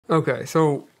Okay,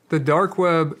 so the dark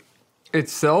web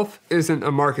itself isn't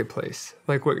a marketplace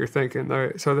like what you're thinking. All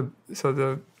right, so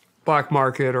the black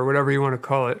market or whatever you want to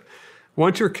call it.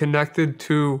 Once you're connected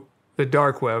to the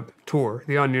dark web, Tor,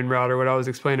 the onion router, what I was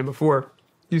explaining before,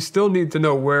 you still need to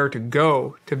know where to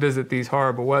go to visit these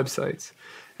horrible websites.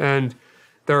 And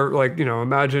they're like,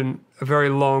 imagine a very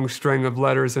long string of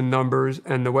letters and numbers,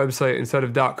 and the website, instead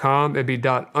of .com, it'd be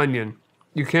 .onion.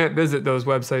 You can't visit those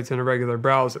websites in a regular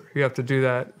browser. You have to do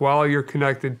that while you're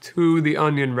connected to the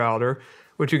onion router,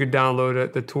 which you could download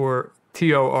at the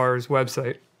TOR's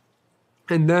website.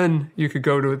 And then you could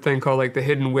go to a thing called like the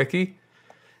hidden wiki,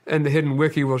 and the hidden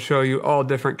wiki will show you all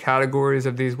different categories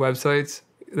of these websites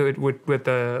with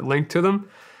a link to them.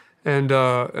 And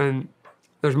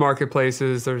there's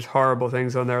marketplaces, there's horrible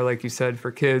things on there, like you said,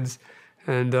 for kids,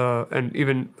 and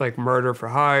even like murder for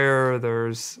hire.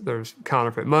 There's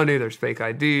counterfeit money, there's fake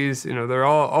IDs. There are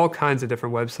all kinds of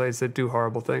different websites that do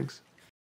horrible things.